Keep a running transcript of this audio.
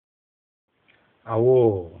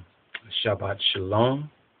Awo, Shabbat Shalom,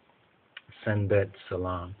 Senbet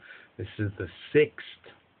Salam. This is the sixth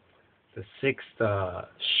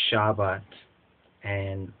Shabbat,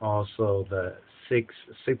 and also the sixth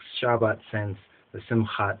Shabbat since the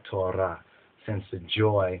Simchat Torah, since the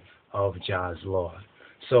joy of Jah's law.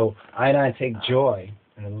 So I take joy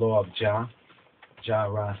in the law of Jah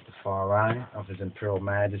RASTAFARI, of His Imperial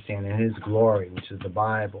Majesty, and in His glory, which is the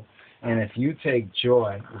Bible. And if you take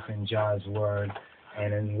joy within Jah's word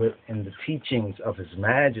and in the teachings of His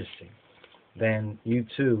Majesty, then you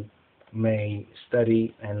too may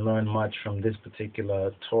study and learn much from this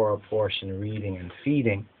particular Torah portion, reading and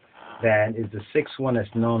feeding. That is the sixth one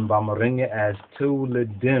that's known by Marinya as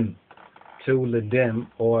TIWLID,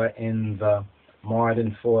 or in the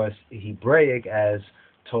modern force Hebraic as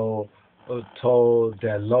TOLEDOTH.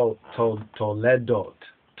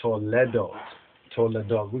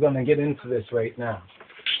 We're going to get into this right now.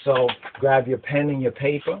 So grab your pen and your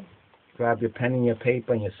paper. Grab your pen and your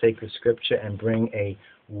paper and your sacred scripture, and bring a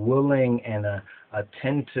willing and a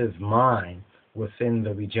attentive mind within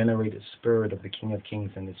the regenerated spirit of the King of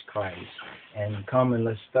Kings and His Christ. And come and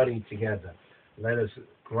let's study together. Let us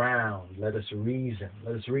ground. Let us reason.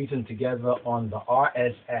 Let us reason together on the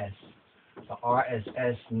RSS. The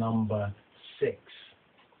RSS number 6.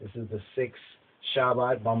 This is the sixth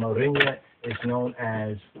Shabbat. Bamarinya is known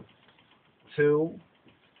as TIWLID,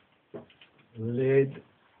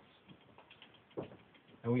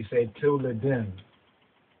 and we say TIWLIDim.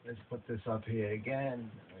 Let's put this up here again,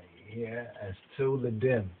 right here, as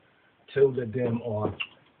TIWLIDim, or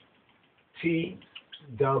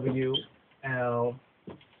TWLD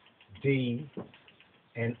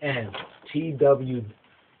and M. TWLD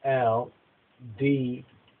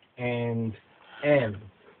and M.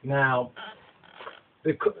 Now,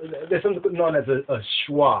 there's something known as a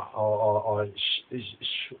schwa, or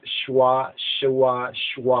schwa,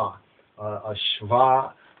 a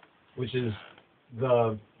shva, which is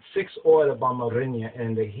the sixth order Bamarinya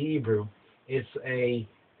in the Hebrew. It's a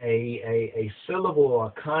syllable or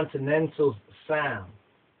a consonantal sound,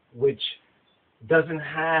 which doesn't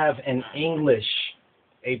have an English,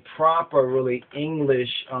 a proper, really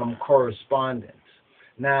English correspondence.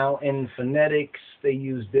 Now, in phonetics, they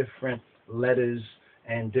use different letters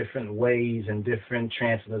and different ways and different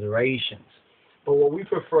transliterations. But what we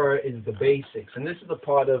prefer is the basics, and this is a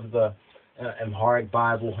part of the Amharic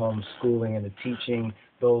Bible homeschooling and the teaching.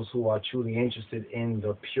 Those who are truly interested in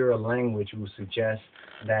the pure language will suggest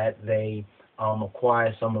that they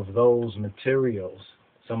acquire some of those materials,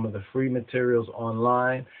 some of the free materials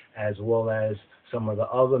online, as well as some of the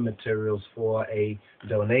other materials for a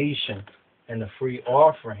donation and a free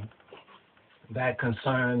offering that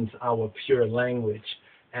concerns our pure language,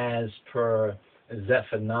 as per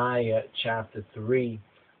Zephaniah chapter 3,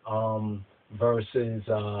 verses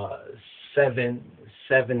 7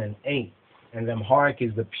 and 8. And the Amharic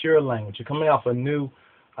is the pure language. We're coming off a new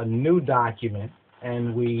document,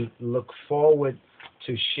 and we look forward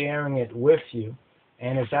to sharing it with you.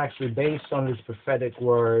 And it's actually based on this prophetic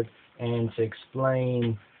word, and to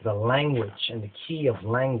explain the language and the key of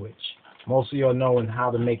language. Most of you all know in How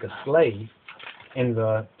to Make a Slave, in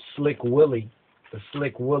the Slick Willie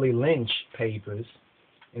Lynch papers.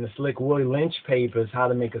 In the Slick Willie Lynch papers, How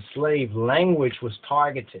to Make a Slave, language was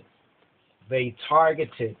targeted. They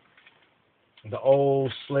targeted the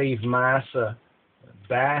old slave master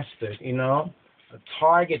bastard,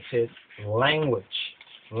 targeted language.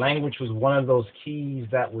 Language was one of those keys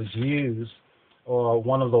that was used, or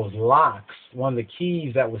one of those locks, one of the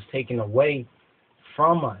keys that was taken away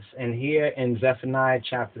from us. And here in Zephaniah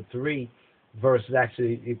chapter 3, verses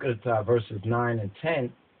 9 and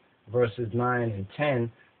 10, verse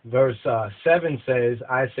 7 says,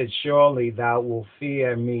 I said, surely thou wilt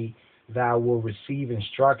fear me, thou wilt receive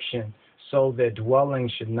instruction, so their dwelling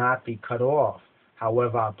should not be cut off.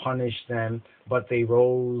 However, I punished them, but they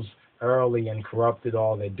rose early and corrupted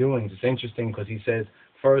all their doings. It's interesting because he says,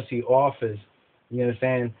 first he offers,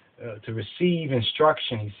 to receive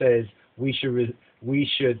instruction. He says we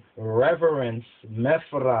should reverence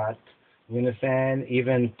Mephrat,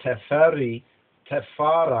 even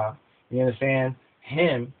Tefara,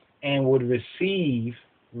 him, and would receive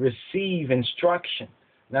instruction.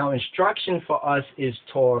 Now, instruction for us is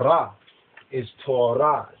Torah.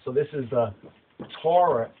 So this is the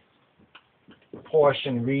Torah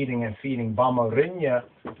portion, reading and feeding. Bamarinya,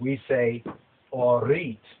 we say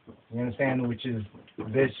Orit, which is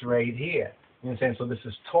this right here. So this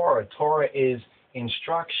is Torah. Torah is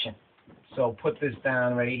instruction. So put this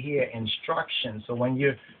down right here, instruction. So when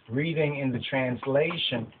you're reading in the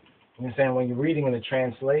translation, when you're reading in the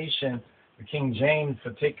translation, The King James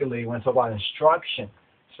particularly, when talking about instruction,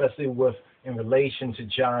 especially in relation to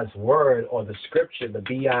God's word or the scripture, the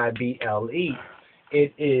Bible,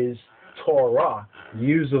 it is Torah,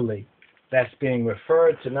 usually, that's being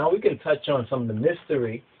referred to. Now, we can touch on some of the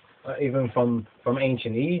mystery, even from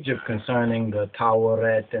ancient Egypt, concerning the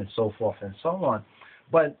TOLEDOTH and so forth and so on.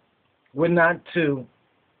 But we're not to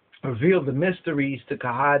reveal the mysteries to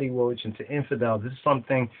Kahadiwoch and to infidels. This is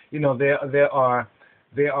something, there are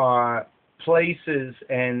places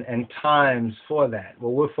and times for that.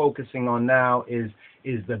 What we're focusing on now is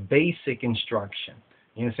the basic instruction.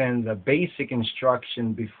 You understand? The basic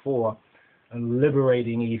instruction before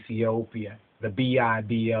liberating Ethiopia, the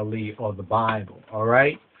Bible or the Bible. All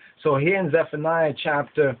right. So here in Zephaniah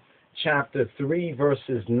chapter 3,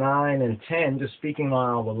 verses 9 and 10, just speaking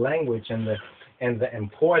on our language and the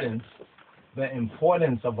importance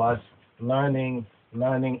of us learning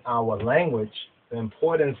our language, the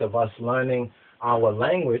importance of us learning our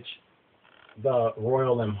language, the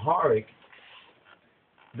Royal Amharic.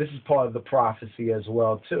 This is part of the prophecy as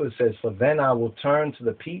well too. It says, "For then I will turn to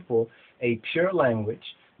the people a pure language,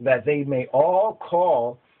 that they may all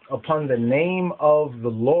call upon the name of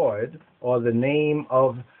the Lord," or the name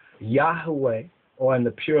of Yahweh, or in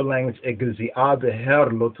the pure language,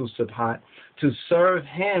 to serve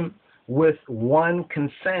him with one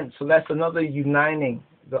consent. So that's another uniting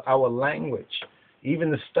our language,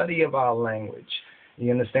 even the study of our language.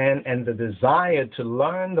 You understand? And the desire to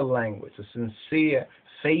learn the language, a sincere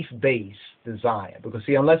faith-based desire. Because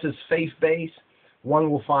see, unless it's faith-based,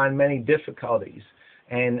 one will find many difficulties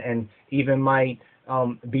and even might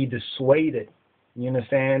be dissuaded. You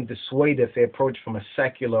understand? Dissuaded if they approach from a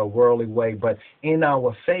secular, worldly way. But in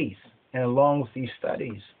our faith, and along with these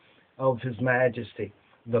studies of His Majesty,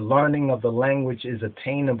 the learning of the language is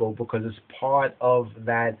attainable because it's part of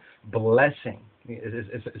that blessing.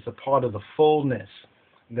 It's a part of the fullness,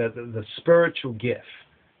 the spiritual gift,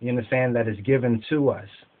 you understand, that is given to us.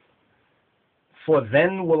 "For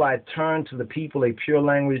then will I turn to the people a pure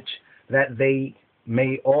language, that they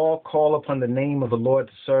may all call upon the name of the Lord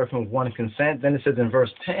to serve him with one consent." Then it says in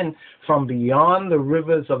verse 10, "From beyond the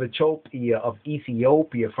rivers of Ethiopia,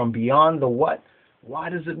 from beyond the what?" Why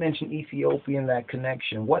does it mention Ethiopia in that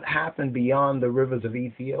connection? What happened beyond the rivers of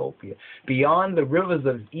Ethiopia? Beyond the rivers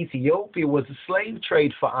of Ethiopia was the slave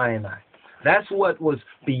trade for I and I. That's what was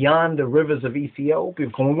beyond the rivers of Ethiopia.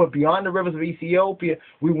 When we went beyond the rivers of Ethiopia,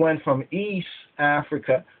 we went from East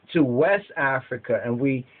Africa to West Africa, and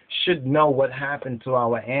we should know what happened to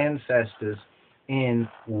our ancestors in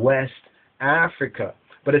West Africa.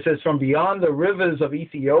 But it says, "From beyond the rivers of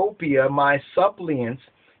Ethiopia, my suppliants,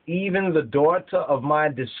 even the daughter of my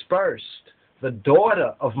dispersed,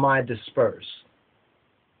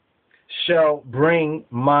 shall bring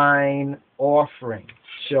mine offering."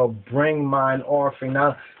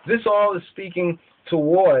 Now, this all is speaking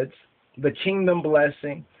towards the kingdom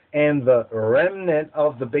blessing and the remnant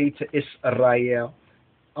of the Beta Israel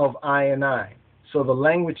of I and I. So the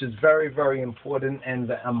language is very, very important, and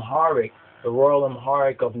the Amharic, the Royal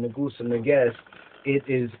Amharic of Negus and Neges, it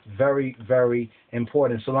is very, very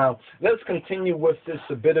important. So now let's continue with this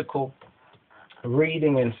sabbatical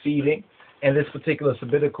reading and feeding, and this particular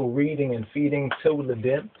sabbatical reading and feeding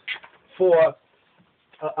TIWLID for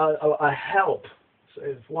a help. So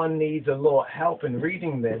if one needs a little help in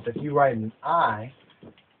reading this, if you write an I,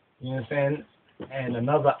 you understand, and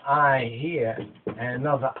another I here, and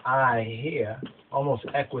another I here, almost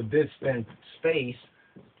equidistant space,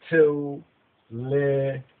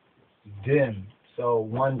 TIWLID. So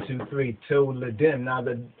 1, 2, 3, TIWLID. Now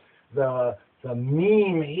the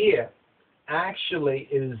meme here actually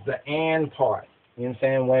is the and part. You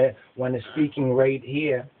understand, when it's speaking right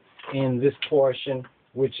here in this portion,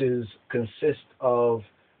 which consists of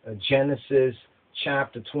Genesis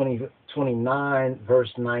chapter 29,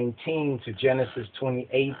 verse 19 to Genesis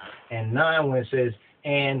 28 and 9, when it says,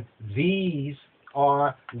 "And these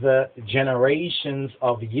are the generations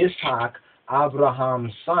of Yitzhak,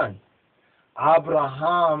 Abraham's son.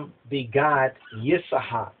 Abraham begot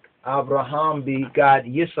Yitzhak.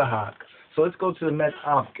 So let's go to the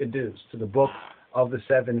Metzaf Kedus, to the book of the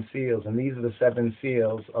seven seals. And these are the seven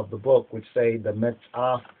seals of the book, which say the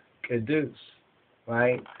Metzaf Kedus,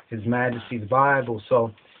 right? His Majesty's Bible.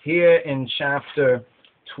 So here in chapter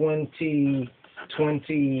 25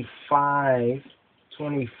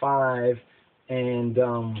 and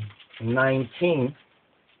 19,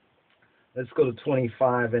 let's go to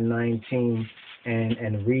 25 and 19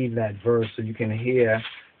 and read that verse so you can hear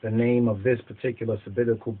the name of this particular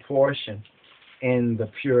sabbatical portion in the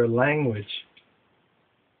pure language.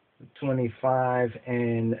 25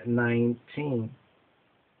 and 19.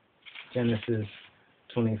 Genesis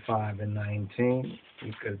 25 and 19.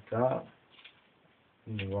 You could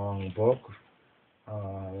in the wrong book.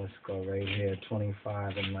 Let's go right here,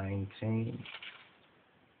 25 and 19.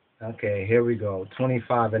 Okay, here we go,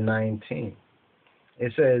 25 and 19.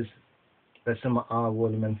 It says, Besima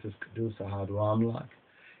Awol Memphis Kedusa Hadramlak.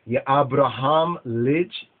 Ye Abraham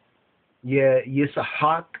Lich, Ye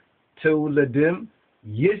Yisahak Teuledim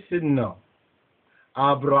Yithno.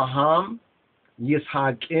 Abraham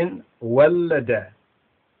Yishakin Wellade.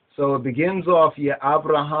 So it begins off, Ye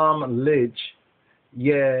Abraham Lich,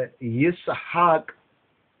 Ye Yisahak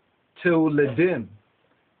Teuledim.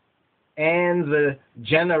 And the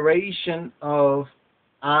generation of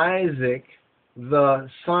Isaac, the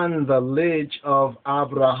son, the lineage of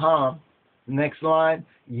Abraham. Next line,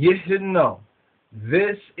 Yihno.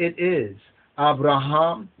 This it is.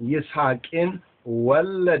 Abraham Yishakin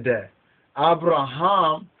Walade.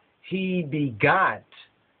 Abraham, he begot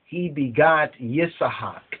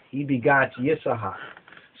Yisahak. He begot Yisahak.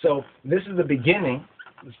 So this is the beginning.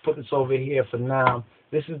 Let's put this over here for now.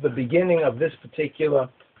 This is the beginning of this particular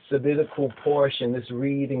Sabbatical portion, this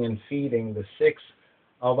reading and feeding, the sixth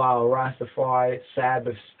of our Rastafari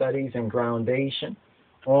Sabbath studies and groundation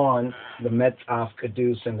on the Metzaf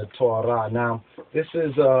Kedus and the Torah. Now, this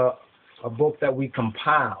is a book that we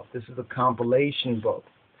compiled. This is a compilation book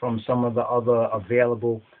from some of the other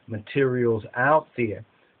available materials out there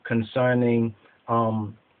concerning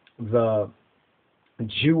the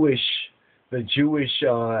Jewish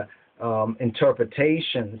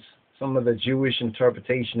interpretations, some of the Jewish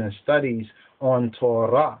interpretation and studies on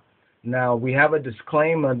Torah. Now, we have a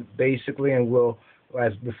disclaimer, basically, and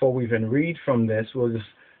before we even read from this, we'll just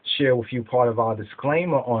share with you part of our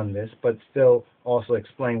disclaimer on this, but still also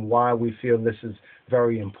explain why we feel this is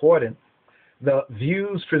very important. The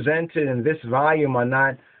views presented in this volume are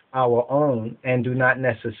not our own and do not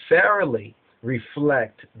necessarily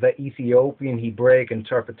reflect the Ethiopian Hebraic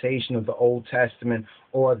interpretation of the Old Testament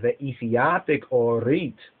or the Ethiopic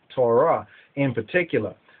Orit Torah in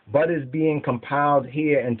particular, but is being compiled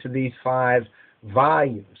here into these 5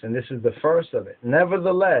 volumes, and this is the first of it.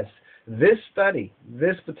 Nevertheless, this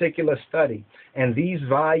particular study, and these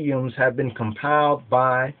volumes have been compiled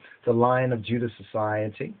by the Lion of Judah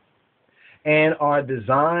Society and are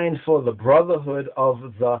designed for the brotherhood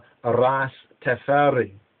of the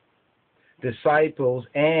RASTAFARI disciples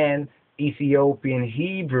and Ethiopian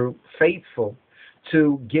Hebrew faithful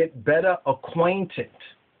to get better acquainted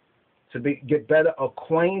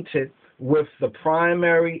with the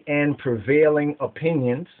primary and prevailing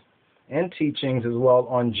opinions and teachings as well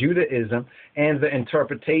on Judaism and the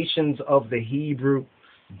interpretations of the Hebrew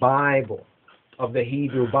Bible,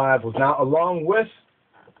 Now, along with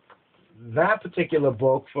that particular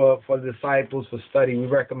book for disciples for study, we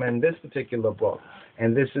recommend this particular book.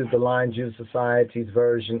 And this is the Lion Judah Society's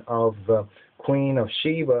version of the Queen of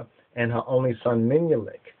Sheba and her only son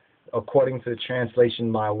Menelik, according to the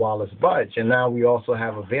translation by Wallace Budge. And now we also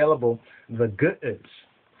have available the Ge'ez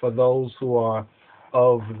for those who are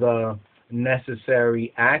of the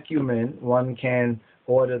necessary acumen. One can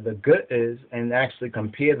order the Ge'ez and actually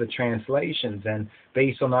compare the translations. And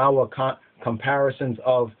based on our comparisons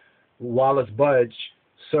of Wallace Budge,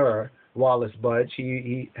 Sir Wallace Budge,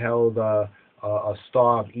 he held a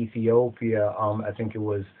Star of Ethiopia. I think it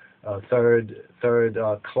was third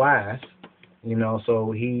class.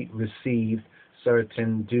 So he received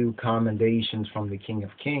certain due commendations from the King of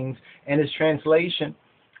Kings, and his translation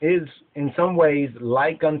is in some ways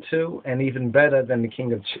like unto and even better than the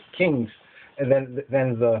King of Kings, and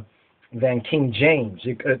than King James,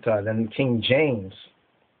 than King James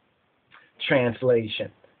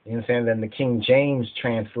translation. You understand? Than the King James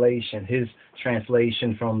translation, his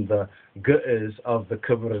translation from the Ge'ez of the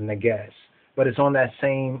Kibur Neges. But it's on that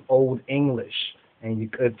same Old English, and you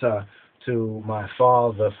could to my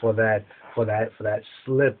father for that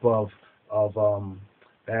slip of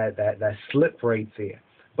that slip right there.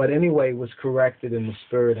 But anyway, it was corrected in the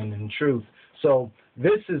spirit and in truth. So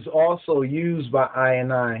this is also used by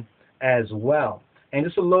I as well. And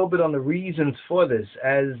just a little bit on the reasons for this.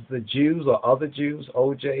 As the Jews or other Jews,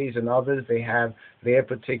 OJs and others, they have their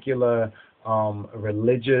particular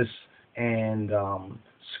religious and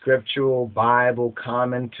scriptural Bible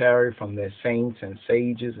commentary from their saints and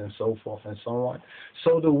sages and so forth and so on.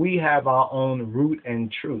 So do we have our own root and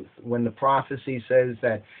truth. When the prophecy says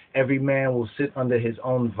that every man will sit under his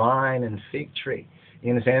own vine and fig tree,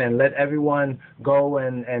 you understand, and let everyone go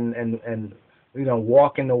and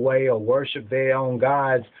walk in the way or worship their own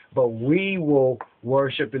gods, but we will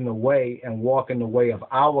worship in the way and walk in the way of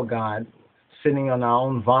our God, sitting on our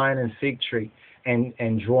own vine and fig tree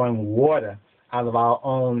and drawing water out of our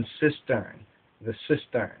own cistern, the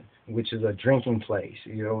cistern, which is a drinking place.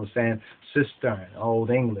 You know what I'm saying? Cistern, Old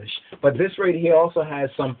English. But this right here also has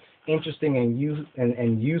some interesting and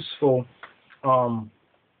useful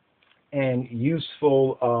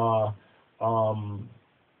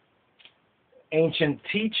ancient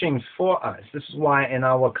teachings for us. This is why in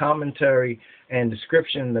our commentary and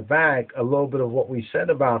description in the back, a little bit of what we said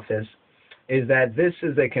about this is that this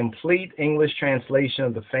is a complete English translation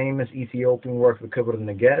of the famous Ethiopian work, the Kibbuth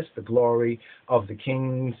Nages, the glory of the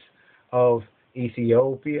kings of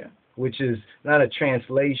Ethiopia, which is not a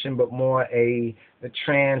translation, but more a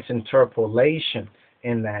transinterpolation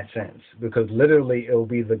in that sense, because literally it will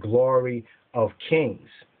be the glory of kings.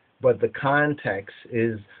 But the context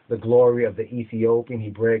is the glory of the Ethiopian,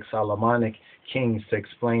 Hebraic, Solomonic kings to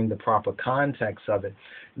explain the proper context of it.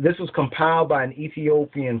 This was compiled by an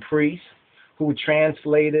Ethiopian priest who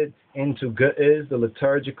translated into Ge'ez, the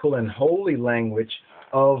liturgical and holy language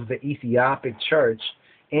of the Ethiopic church,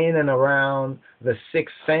 in and around the 6th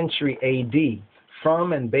century A.D.,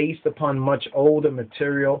 from and based upon much older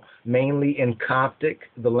material, mainly in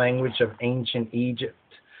Coptic, the language of ancient Egypt.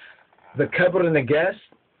 The Kibbuth Nages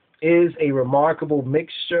is a remarkable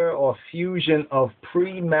mixture or fusion of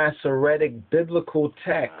pre-Masoretic biblical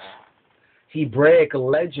texts, Hebraic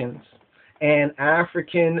legends, and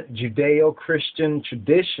African Judeo-Christian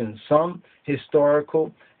traditions, some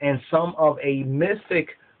historical and some of a mythic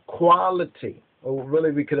quality, or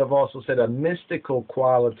really we could have also said a mystical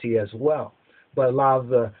quality as well. But a lot of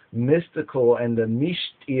the mystical and the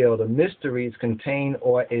mishtir, the mysteries contained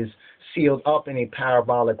or is sealed up in a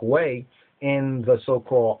parabolic way in the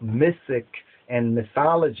so-called mythic and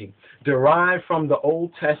mythology, derived from the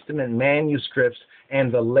Old Testament manuscripts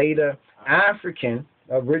and the later African,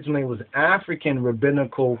 originally was African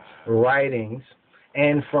rabbinical writings,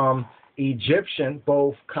 and from Egyptian,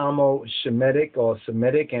 both Camo-Shemitic or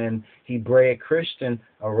Semitic and Hebraic Christian,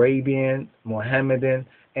 Arabian, Mohammedan,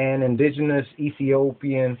 and indigenous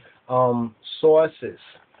Ethiopian sources.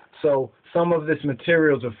 So some of this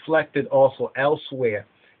material is reflected also elsewhere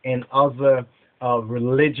in other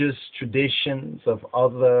religious traditions of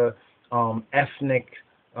other ethnic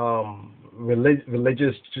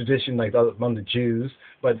religious traditions, like among the Jews.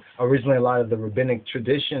 But originally a lot of the rabbinic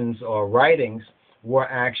traditions or writings were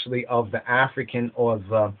actually of the African or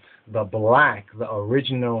the black, the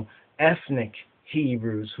original ethnic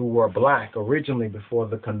Hebrews who were black originally before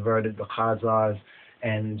the converted, the Khazars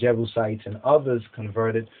and Jebusites and others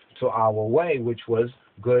converted to our way, which was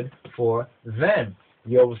good for them.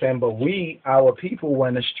 You know what I'm saying? But we, our people,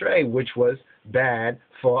 went astray, which was bad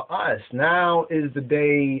for us. Now is the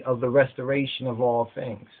day of the restoration of all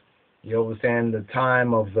things. You know what I'm saying? The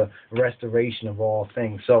time of the restoration of all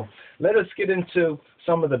things. So let us get into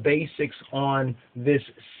some of the basics on this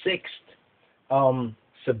 6th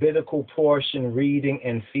sabbatical portion, reading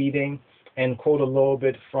and feeding, and quote a little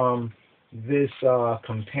bit from this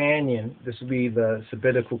companion. This will be the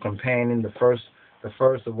sabbatical companion, the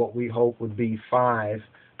first of what we hope would be 5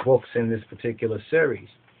 books in this particular series.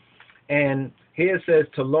 And here it says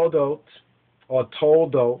TOLEDOTH or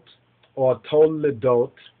TOLEDOTH or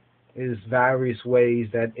TOLEDOTH is various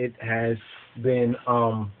ways that it has been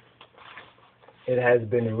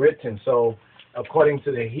written. So according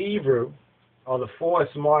to the Hebrew or the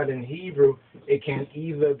Force Modern Hebrew, it can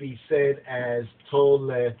either be said as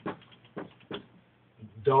TOLEDOTH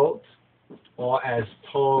or as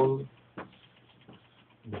TOLEDOTH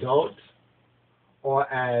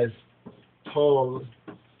or as TOLEDOTH.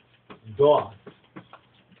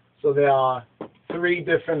 So there are 3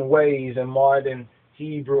 different ways in modern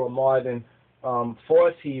Hebrew or modern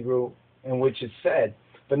Force Hebrew in which it's said.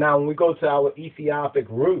 But now when we go to our Ethiopic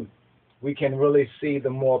root, we can really see the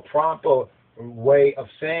more proper way of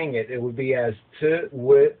saying it. It would be as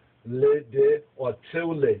TIWLID or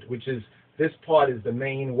TIWLID, which is, this part is the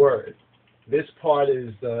main word. This part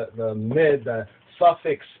is the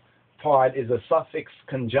suffix part is a suffix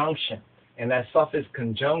conjunction. And that suffix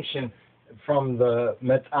conjunction from the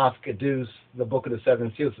Metaf Kedus, the Book of the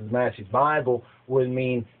Seven Seals, the Massey's Bible, would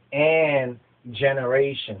mean and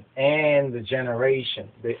generation, and the generation.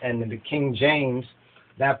 And in the King James,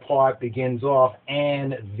 that part begins off,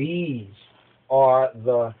 and these are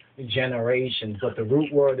the generations. But the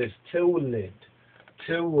root word is TIWLID,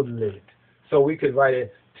 TIWLID. So we could write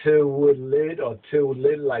it TIWLID or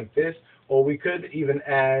TIWLID like this, or we could even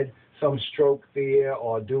add some stroke there,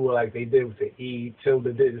 or do like they did with the E, tilde.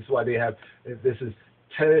 This is why they have, this is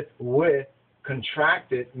TIWLID,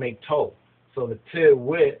 contracted, make toe. So the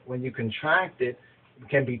TIWLID, when you contract it,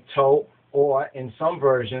 can be toe, or in some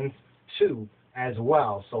versions, two as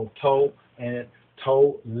well. So toe and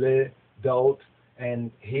TOLEDOTH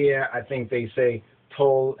And here I think they say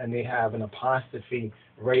tol, and they have an apostrophe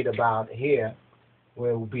right about here,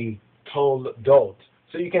 where it will be TOLEDOTH.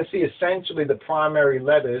 So you can see essentially the primary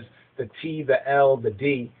letters, the T, the L, the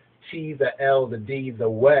D, T, the L, the D, the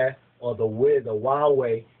we, or the wi, the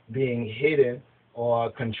wawe, being hidden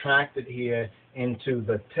or contracted here into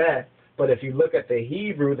the te. But if you look at the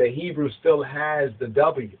Hebrew still has the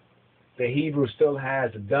W. The Hebrew still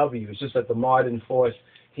has a W. It's just that the modern force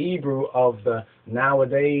Hebrew of the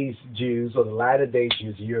nowadays Jews, or the latter day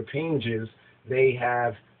Jews, European Jews, they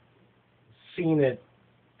have seen it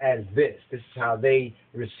as this. This is how they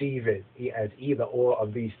receive it, as either or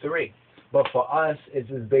of these three. But for us, it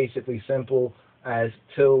is basically simple as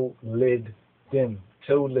TIWLID,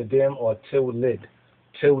 TIWLIDim, or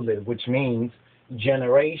TIWLID, which means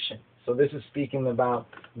generation. So this is speaking about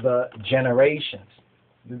the generations.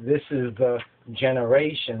 This is the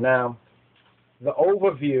generation. Now, the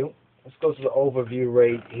overview, let's go to the overview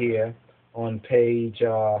right here on page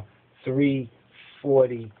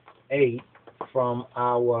 348 from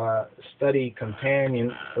our study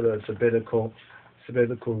companion for the sabbatical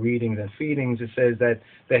readings and feedings. It says that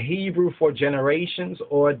the Hebrew for generations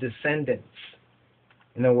or descendants.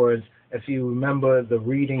 In other words, if you remember the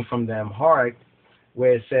reading from the Amharic,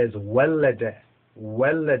 where it says welede,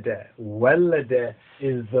 welede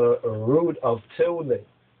is the root of TIWLID.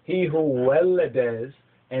 He who weledes,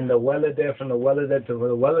 and the welede, from the welede to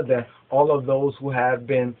the welede, all of those who have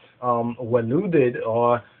been weluded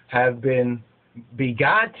or have been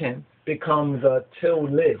begotten, becomes a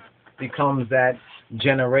TIWLID, becomes that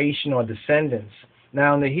generation or descendants.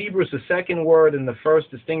 Now in the Hebrew, it's the second word and the first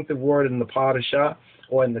distinctive word in the parashah,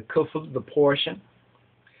 or in the kufl, the portion,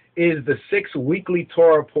 is the sixth weekly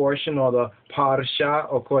Torah portion, or the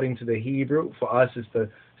parashah, according to the Hebrew. For us, it's the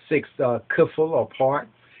sixth kufl, or part,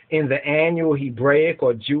 in the annual Hebraic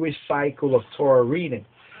or Jewish cycle of Torah reading.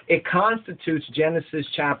 It constitutes Genesis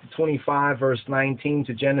chapter 25, verse 19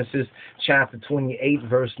 to Genesis chapter 28,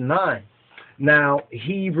 verse 9. Now,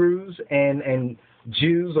 Hebrews and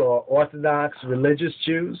Jews, or Orthodox religious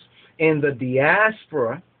Jews, in the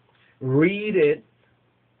diaspora, read it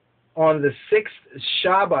on the sixth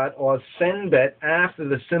Shabbat, or Senbet, after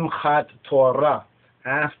the Simchat Torah,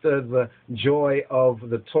 after the joy of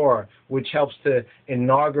the Torah, which helps to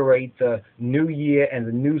inaugurate the new year and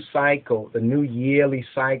the new cycle, the new yearly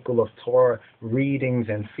cycle of Torah readings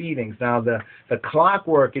and feedings. Now, the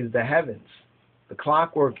clockwork is the heavens. The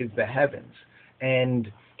clockwork is the heavens. And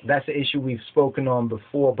that's an issue we've spoken on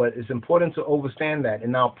before, but it's important to understand that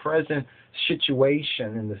in our present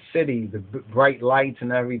situation in the city, the bright lights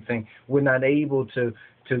and everything, we're not able to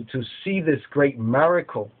see this great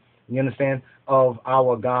miracle, you understand, of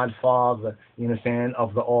our Godfather, you understand,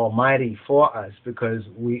 of the Almighty for us, because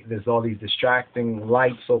there's all these distracting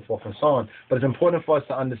lights, so forth and so on. But it's important for us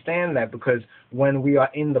to understand that, because when we are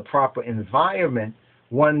in the proper environment,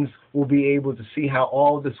 ones will be able to see how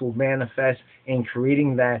all this will manifest in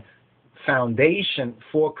creating that foundation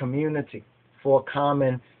for community, for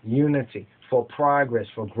common unity, for progress,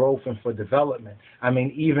 for growth, and for development. I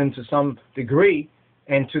mean, even to some degree,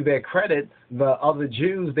 and to their credit, the other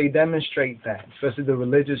Jews, they demonstrate that, especially the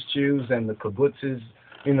religious Jews and the kibbutzes,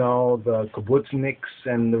 you know, the kibbutzniks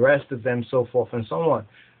and the rest of them, so forth and so on.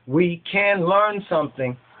 We can learn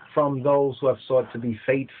something from those who have sought to be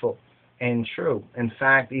faithful and true. In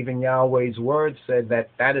fact, even Yahweh's word said that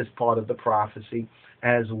that is part of the prophecy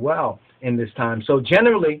as well in this time. So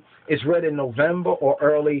generally, it's read in November or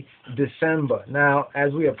early December. Now,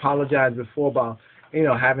 as we apologized before about, you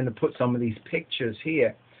know, having to put some of these pictures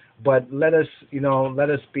here, but let us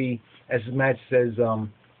be, as Matt says,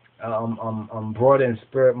 broader in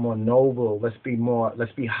spirit, more noble. Let's be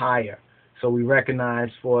higher. So we recognize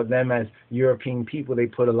for them as European people, they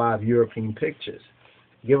put a lot of European pictures.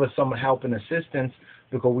 Give us some help and assistance,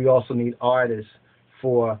 because we also need artists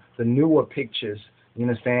for the newer pictures, you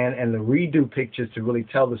understand, and the redo pictures to really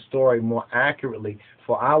tell the story more accurately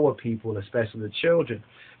for our people, especially the children.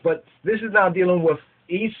 But this is now dealing with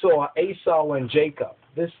Esau, and Jacob.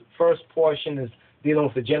 This first portion is dealing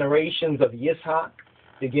with the generations of Yitzhak,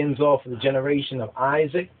 begins off with the generation of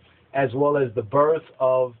Isaac, as well as the birth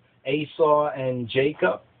of Esau and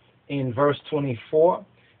Jacob in verse 24.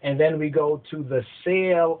 And then we go to the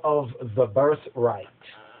sale of the birthright.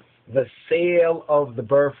 The sale of the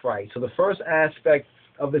birthright. So the first aspect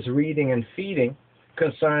of this reading and feeding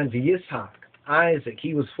concerns Yitzhak, Isaac.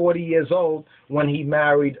 He was 40 years old when he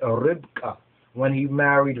married Ribkah, when he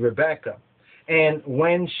married Rebekah. And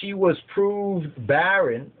when she was proved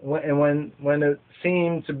barren, when it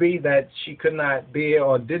seemed to be that she could not bear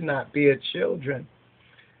or did not bear children,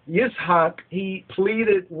 Yitzhak, he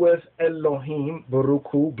pleaded with Elohim, Baruch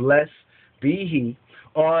Hu, blessed be he,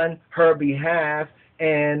 on her behalf,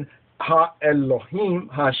 and Ha-Elohim,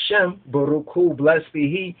 Hashem, Baruch Hu, blessed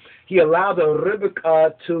be he allowed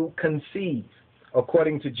Rebekah to conceive,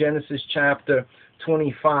 according to Genesis chapter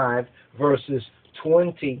 25, verses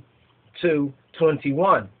 20 to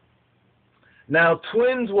 21. Now,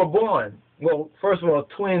 twins were born. Well, first of all,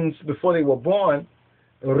 twins, before they were born,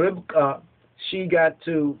 Rebekah, she got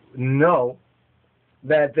to know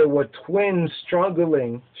that there were twins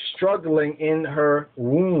struggling in her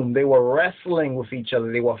womb. They were wrestling with each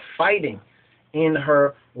other. They were fighting in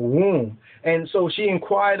her womb. And so she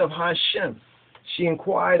inquired of Hashem. She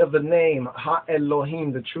inquired of the name,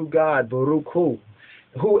 Ha-Elohim, the true God, Baruch Hu,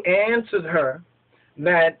 who answered her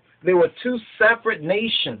that there were two separate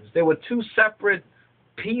nations. There were two separate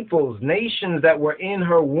peoples, nations that were in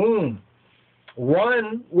her womb.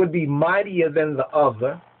 One would be mightier than the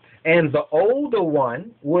other, and the older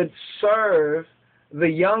one would serve the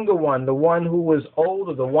younger one. The one who was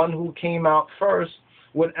older, the one who came out first,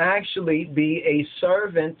 would actually be a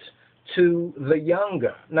servant to the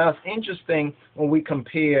younger. Now, it's interesting when we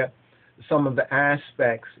compare some of the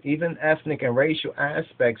aspects, even ethnic and racial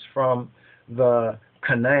aspects from the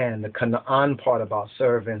Canaan part about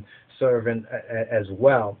serving as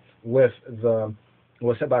well, with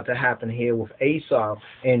what's about to happen here with Esau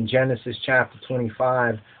in Genesis chapter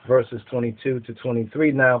 25, verses 22 to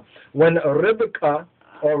 23. Now, when Rebekah,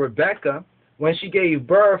 when she gave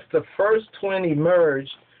birth, the first twin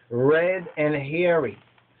emerged, red and hairy.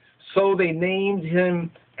 So they named him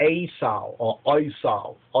Esau, or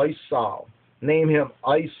Esau. Named him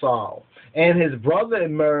Esau. And his brother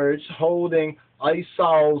emerged holding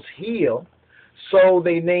Esau's heel. So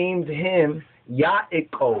they named him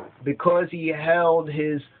Yaakov. Because he held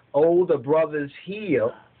his older brother's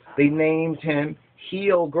heel, they named him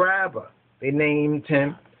heel grabber. They named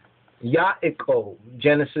him Yaakov.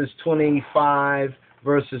 Genesis 25,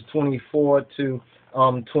 verses 24 to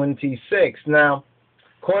 26. Now,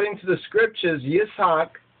 according to the scriptures, Yitzhak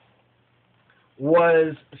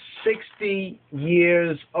was 60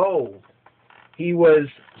 years old. He was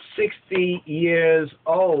 60 years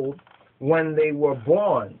old when they were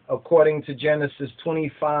born, according to Genesis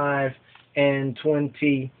 25 and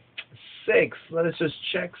 26. Let us just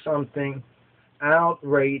check something out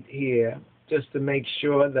right here, just to make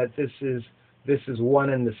sure that this is one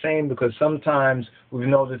and the same, because sometimes we've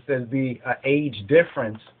noticed there'd be an age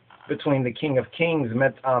difference between the King of Kings,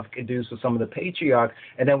 Metav Kedus, with some of the patriarchs,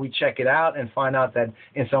 and then we check it out and find out that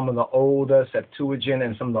in some of the older Septuagint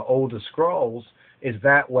and some of the older scrolls is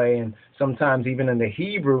that way, and sometimes even in the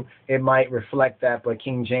Hebrew it might reflect that, but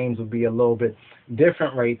King James would be a little bit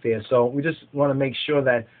different right there. So we just want to make sure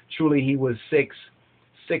that truly he was 60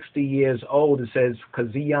 years old. It says,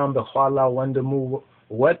 Kaziyam b'chala wandamu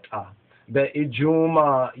weta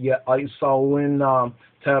be'ijuma ya'isawin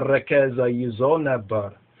terekeza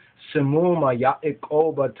yizoneber simuma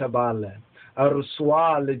ya'ikoba tabale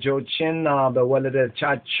arswa lejochina bewalede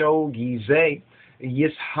chacho gize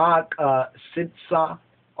Yitzhak Sitsa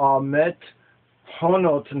Amet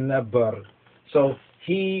Honot Neber. So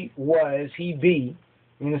he was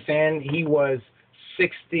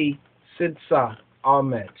 60 Sitsa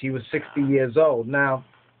Amet. He was 60 years old. Now,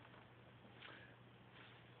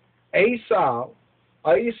 Esau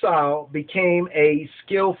became a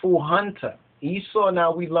skillful hunter. Esau,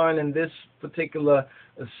 now we learn in this particular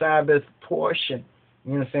Sabbath portion,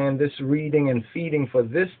 you understand, this reading and feeding for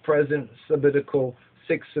this present sabbatical,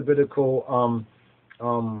 sixth sabbatical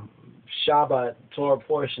Shabbat Torah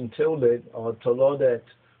portion, TIWLID, or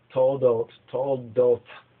TOLEDOTH,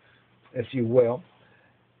 if you will,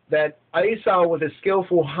 that Esau was a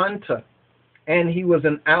skillful hunter, and he was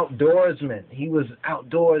an outdoorsman. He was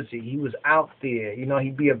outdoorsy. He was out there. You know,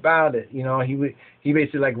 he'd be about it. You know, he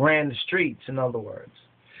basically like ran the streets, in other words.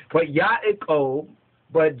 But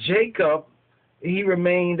Jacob, he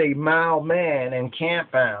remained a mild man and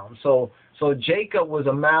camp-bound. So Jacob was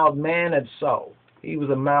a mild-mannered soul. He was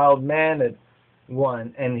a mild-mannered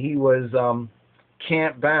one, and he was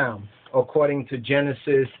camp-bound, according to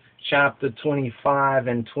Genesis chapter 25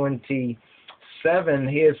 and 27.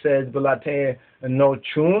 Here says, "Belate no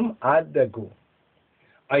chum adagu,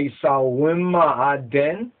 Aisawimma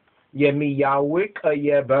aden yemiyawik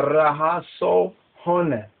yeberaha so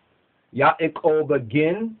hone yaik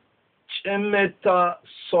begin." Chimeta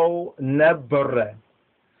so nebre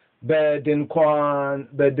bedinquanima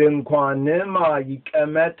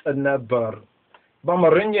yikemet neber.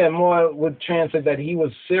 Bamarinya more would translate that he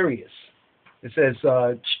was serious. It says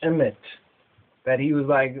chimit, that he was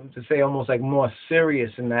like, to say almost like more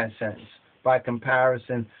serious in that sense. by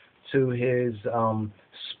comparison to his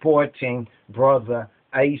sporting brother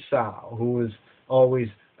Esau, who was always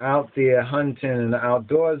out there hunting and an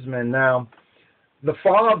outdoorsman. Now, the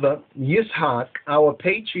father, Yitzhak, our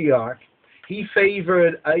patriarch, he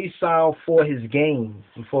favored Esau for his game,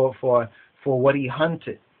 for what he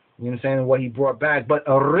hunted. You know what I'm saying? What he brought back. But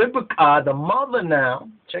Ribkah, the mother now,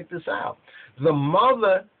 check this out. The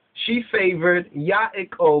mother, she favored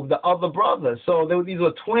Yaakov, the other brother. So these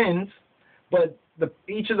were twins, but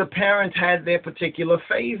each of the parents had their particular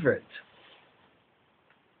favorite.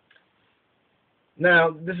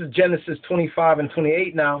 Now, this is Genesis 25 and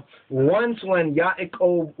 28. Now, once when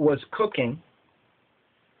Yaakov was cooking,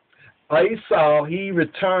 Esau, he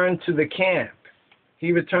returned to the camp.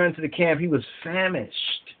 He returned to the camp. He was famished.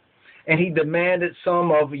 And he demanded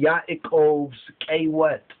some of Yaakov's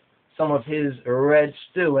kawet, some of his red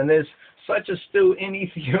stew. And there's such a stew in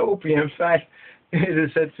Ethiopia. In fact, it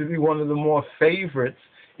is said to be one of the more favorites,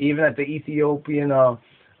 even at the Ethiopian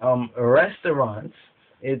restaurants.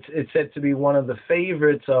 It's said to be one of the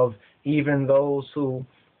favorites of even those who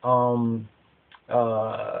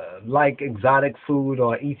like exotic food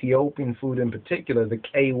or Ethiopian food in particular. The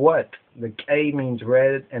kawet. The K means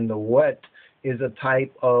red, and the wet is a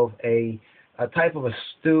type of a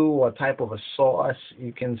stew or a type of a sauce,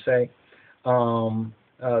 you can say. Some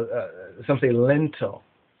say lentil.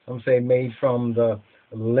 Some say made from the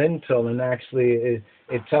lentil, and actually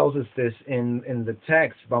it tells us this in the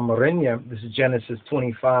text by Marinya. This is Genesis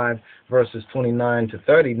 25 verses 29 to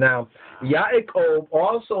 30. Now, Yaakov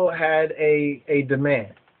also had a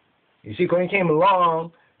demand. You see, when he came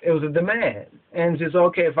along, it was a demand, and says,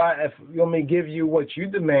 okay, if you want me to give you what you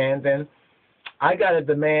demand, then I got a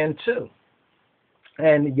demand too.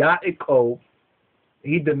 And Yaakov,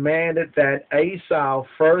 he demanded that Esau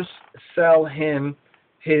first sell him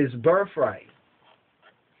his birthright.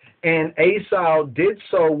 And Esau did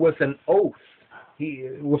so with an oath.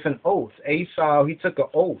 Esau, he took an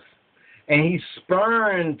oath. And he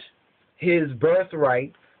spurned his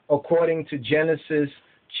birthright according to Genesis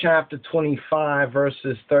chapter 25,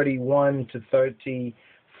 verses 31 to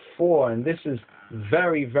 34. And this is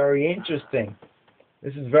very, very interesting.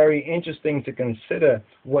 This is very interesting to consider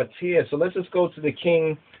what's here. So let's just go to the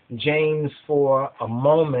King James for a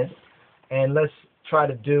moment, and let's try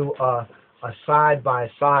to do a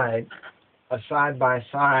side-by-side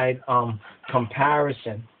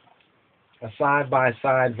comparison, a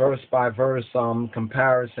side-by-side, verse-by-verse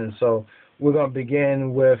comparison. So we're going to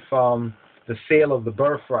begin with the sale of the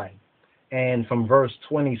birthright, and from verse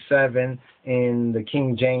 27 in the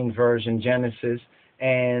King James Version, Genesis,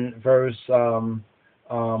 and verse 20,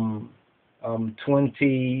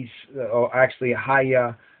 or actually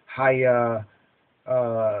Haya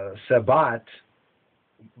Sabbath,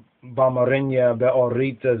 Bamarinya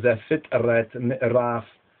Beorita Zefitret Mi'raf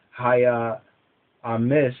Haya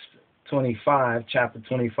Amis 25, chapter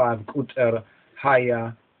 25, Kuter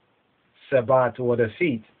Haya Sabbath, or the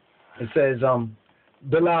feet. It says,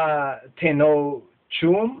 Bila Teno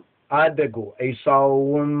Chum Adego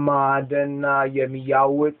Esau Madena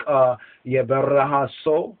Yemiyawik Yeberaha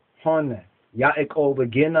So Hone Yaakov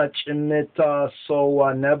Begina Chimita So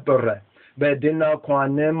Nebere Bedina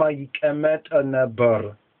Kwanema Yikemet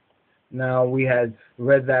Neber. Now, we had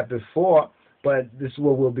read that before, but this is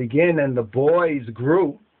where we'll begin. And the boys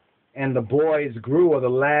grew, or the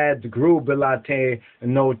lads grew, Bilate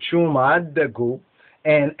no chuma adegu.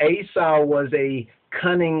 And Esau was a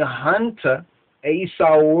cunning hunter.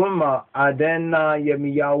 Esau adena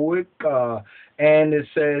yemiyawika. And it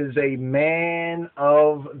says a man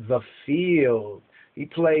of the field. He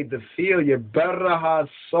played the field. Yeberaha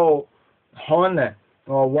so hone.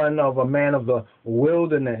 Or one of a man of the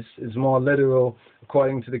wilderness is more literal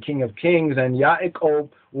according to the King of Kings. And Yaakov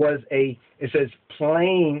was it says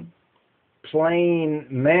plain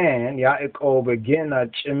man. Yaakov again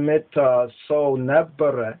chimita so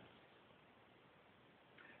nebere.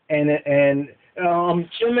 And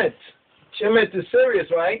chimit is serious,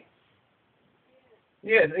 right?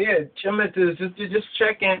 Yeah, chimit is just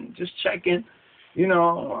checking. You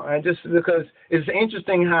know, just because it's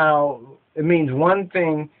interesting how it means one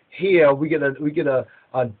thing here, we get a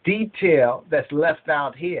detail that's left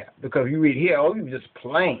out here, because you read here, you just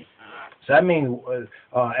plain. So that means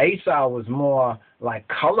Esau was more like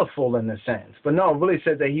colorful in a sense, but no, it really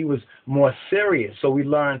said that he was more serious. So we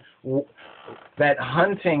learn that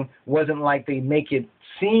hunting wasn't like they make it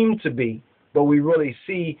seem to be, but we really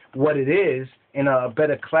see what it is in a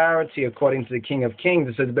better clarity according to the King of Kings.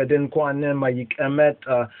 It says, Bedin Kwanim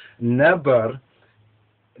Yikemet Neber,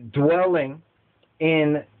 dwelling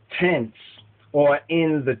in tents, or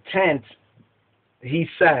in the tent, he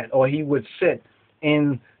sat, or he would sit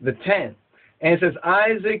in the tent. And it says,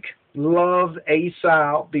 Isaac loved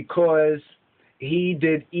Esau because he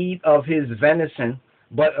did eat of his venison,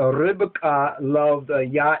 but Rebekah loved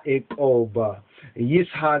Yaakov.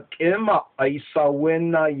 Yitzhak ima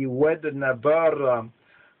Esawina yiwed nabar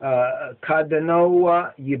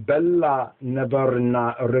kadenoa yibella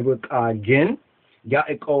nabarna Rebekah gin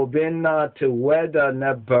Yaakovina teweda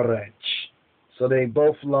nabarech. So they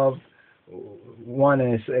both loved one,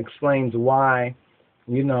 and it explains why,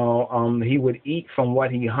 he would eat from what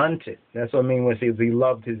he hunted. That's what I mean when it says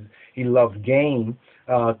he loved game.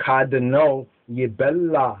 Kadeno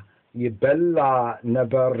yibella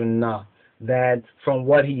nabarna. That from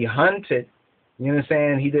what he hunted, you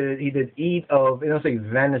understand, he did eat of, it don't say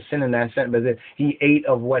venison in that sense, but he ate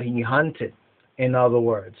of what he hunted, in other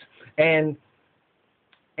words. And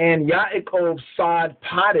Yaakov sod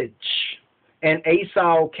pottage, and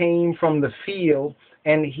Esau came from the field,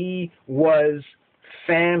 and he was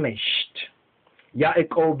famished.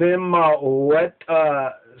 Yaakovim wet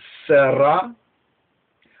Sarah,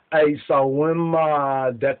 Esawim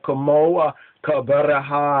dekomoa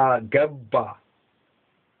kabaraha gebba.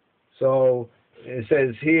 So it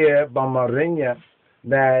says here, Bamarinya,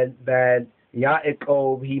 that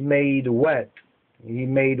Yaakov, he made wet.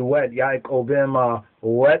 Yaakovim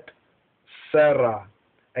wet Sarah.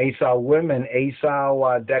 Esau women,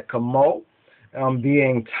 Esau dekamo,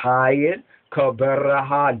 being tired,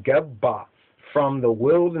 kabaraha gebba, from the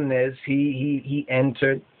wilderness he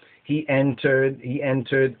entered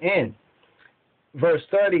in. Verse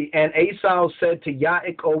 30, and Esau said to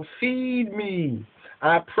Yaakov, feed me,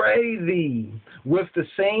 I pray thee, with the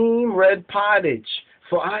same red pottage,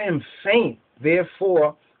 for I am faint.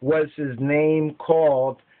 Therefore was his name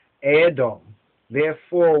called Edom.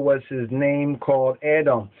 Esau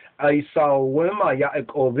wima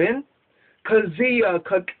Yaakovin, kazia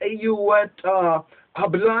kakayuet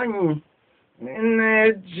ablan,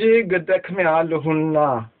 nejigdekme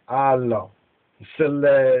aluhunna alo.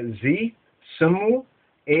 Selezi Sumu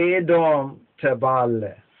Edom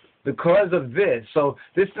Tabale. Because of this, so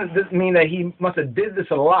this means that he must have did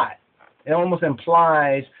this a lot. It almost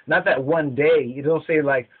implies not that one day. It don't say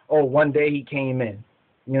like, oh, one day he came in.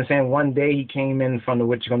 You know what I'm saying? One day he came in from the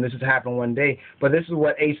witchcraft. This has happened one day. But this is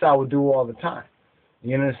what Esau would do all the time.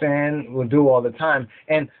 You understand? Will do all the time.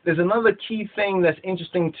 And there's another key thing that's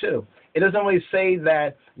interesting too. It doesn't really say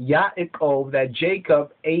that Yaakov, that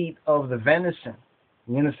Jacob ate of the venison.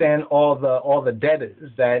 You understand? All the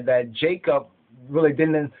debtors, that Jacob really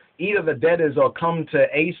didn't eat of the debtors or come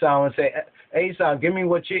to Esau and say, Esau, give me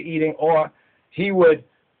what you're eating, or he would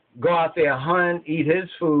go out there, hunt, eat his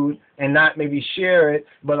food, and not maybe share it,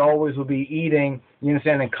 but always will be eating, you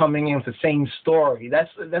understand, and coming in with the same story. That's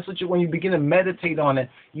what when you begin to meditate on it,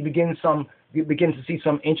 you begin to see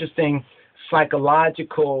some interesting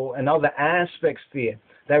psychological and other aspects there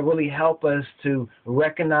that really help us to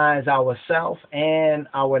recognize ourselves and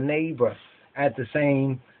our neighbor at the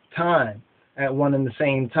same time, at one and the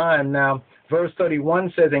same time. Now, verse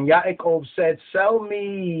 31 says, and Yaakov said, sell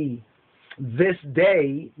me this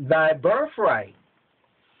day thy birthright.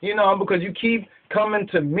 Because you keep coming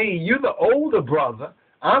to me. You're the older brother.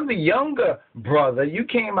 I'm the younger brother. You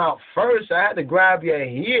came out first. I had to grab your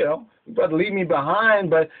heel. You better leave me behind,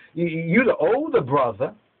 but you're the older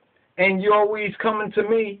brother. And you're always coming to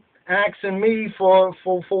me, asking me for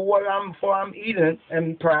what I'm eating,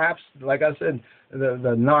 and perhaps, like I said,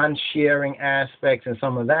 the non-sharing aspects and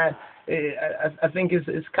some of that, I think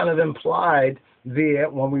it's kind of implied there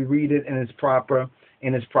when we read it in its proper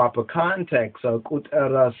context. So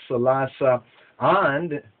kutera salasa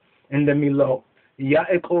and in the milo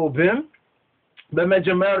Yaakovim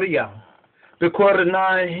b'mejamaria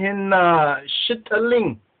b'korna hinna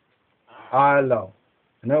shitaling alo.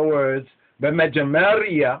 In other words,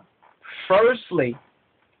 b'mejamaria, firstly,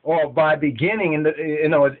 or by beginning, in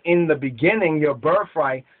the beginning, your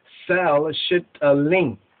birthright, sell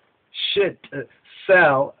shitaling. Shit,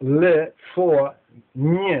 sell le for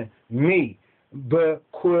me.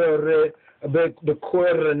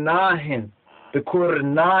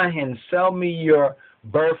 Bekurnahin, sell me your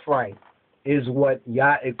birthright, is what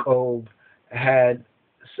Yaakov had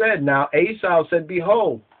said. Now Esau said,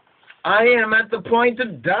 behold, I am at the point to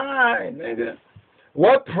die, nigga.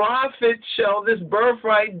 What profit shall this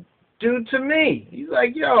birthright do to me? He's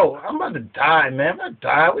like, yo, I'm about to die, man. I'm about to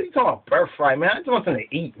die. What are you talking about birthright, man? I just want something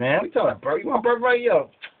to eat, man. What are you talking about birthright? You want birthright? Yo,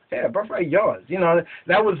 yeah, birthright yours.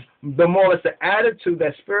 That was the more or less the attitude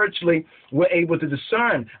that spiritually we're able to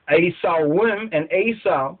discern. Esau and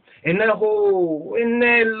Esau, in the whole, in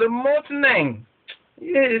the lemotnang,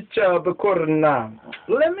 it's bekorna,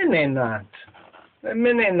 lemonade.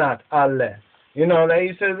 Not Ale. You know, that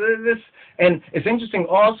he says this, and it's interesting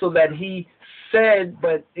also that he said,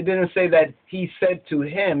 but it didn't say that he said to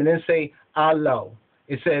him. It didn't say Alo.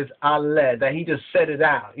 It says Ale, that he just said it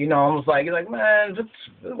out. You know, almost like, you're like, man,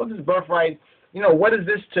 what's this birthright? You know, what is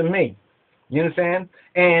this to me? You understand?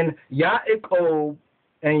 And Yaakov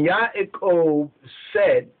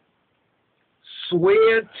said,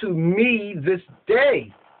 swear to me this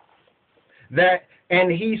day that, and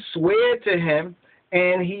he swore to him,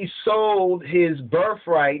 and he sold his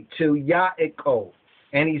birthright to Yaakov,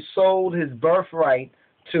 and he sold his birthright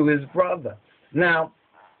to his brother. Now,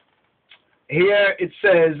 here it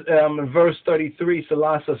says in verse 33,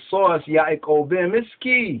 Salasa source Yaakov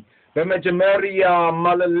miski b'mejameria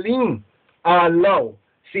malalim alo.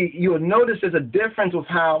 See, you'll notice there's a difference with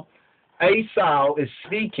how Esau is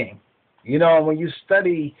speaking. You know, when you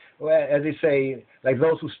study, as they say, like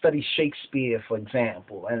those who study Shakespeare, for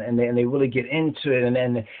example, and they really get into it,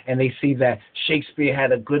 and they see that Shakespeare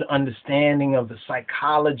had a good understanding of the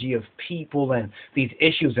psychology of people and these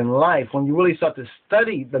issues in life. When you really start to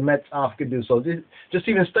study the Metzaf Kedu, so just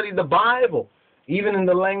even study the Bible, even in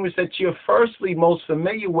the language that you're firstly most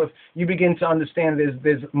familiar with, you begin to understand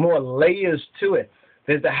there's more layers to it.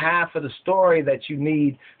 There's the half of the story that you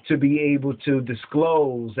need to be able to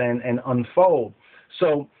disclose and unfold.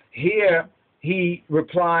 So here he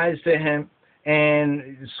replies to him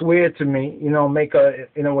and swear to me, you know, make a,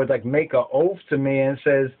 in other words, like make an oath to me, and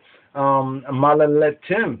says,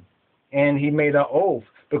 Malaletim, and he made an oath.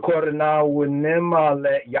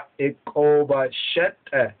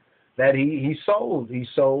 That he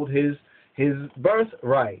sold his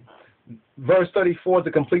birthright. Verse 34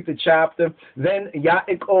 to complete the chapter. Then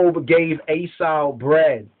Yaakov gave Esau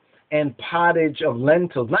bread and pottage of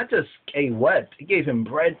lentils. Not just a what? He gave him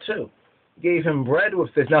bread too. He gave him bread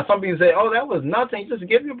with this. Now some people say, oh, that was nothing. You just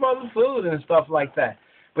give your brother food and stuff like that.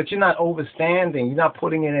 But you're not overstanding. You're not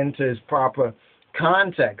putting it into its proper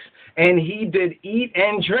context. And he did eat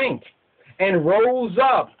and drink and rose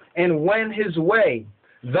up and went his way.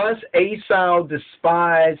 Thus Esau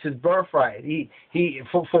despised his birthright. He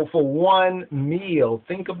for one meal.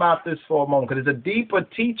 Think about this for a moment, because it's a deeper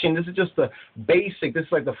teaching. This is just the basic. This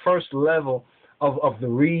is like the first level of the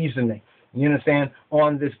reasoning. You understand,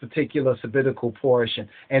 on this particular sabbatical portion.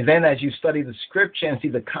 And then as you study the scripture and see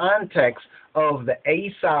the context of the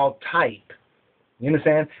Esau type, you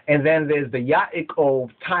understand? And then there's the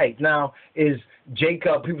Yaakov type. Now, is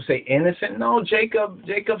Jacob, people say innocent? No, Jacob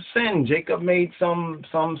sinned. Jacob made some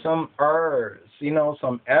errors, you know,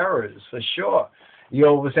 some errors for sure. You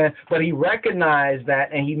understand? But he recognized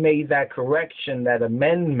that, and he made that correction, that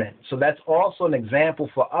amendment. So that's also an example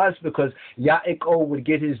for us, because Yaakov would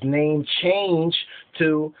get his name changed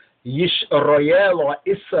to Yisrael or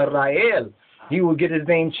Israel. He would get his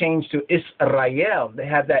name changed to Israel. They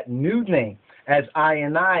have that new name. As I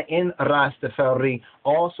and I in Rastafari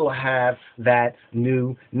also have that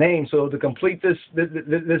new name. So to complete this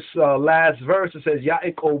last verse, it says,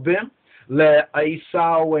 Yaakobim le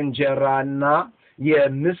Esau and Jerana ye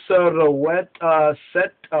misarowet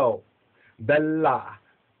seto bella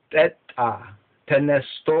teta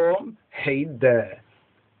tenestom heide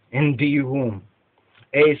indihum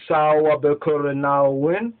Esau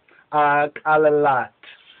bekorenawin ag alalat.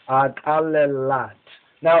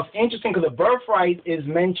 Now, it's interesting because the birthright is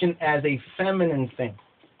mentioned as a feminine thing.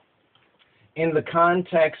 In the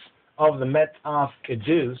context of the Metzaf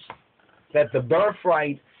Kedus, that the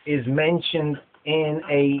birthright is mentioned in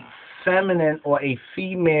a feminine or a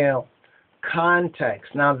female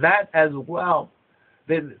context. Now, that as well,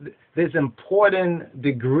 there's important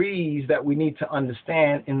degrees that we need to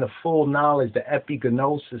understand in the full knowledge, the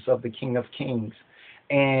epignosis of the King of Kings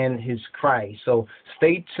and his Christ. So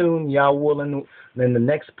stay tuned, Yah willing. In the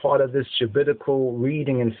next part of this Shabbatical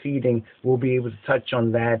reading and feeding, we'll be able to touch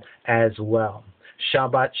on that as well.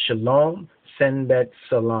 Shabbat Shalom, Senbet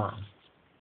Salam.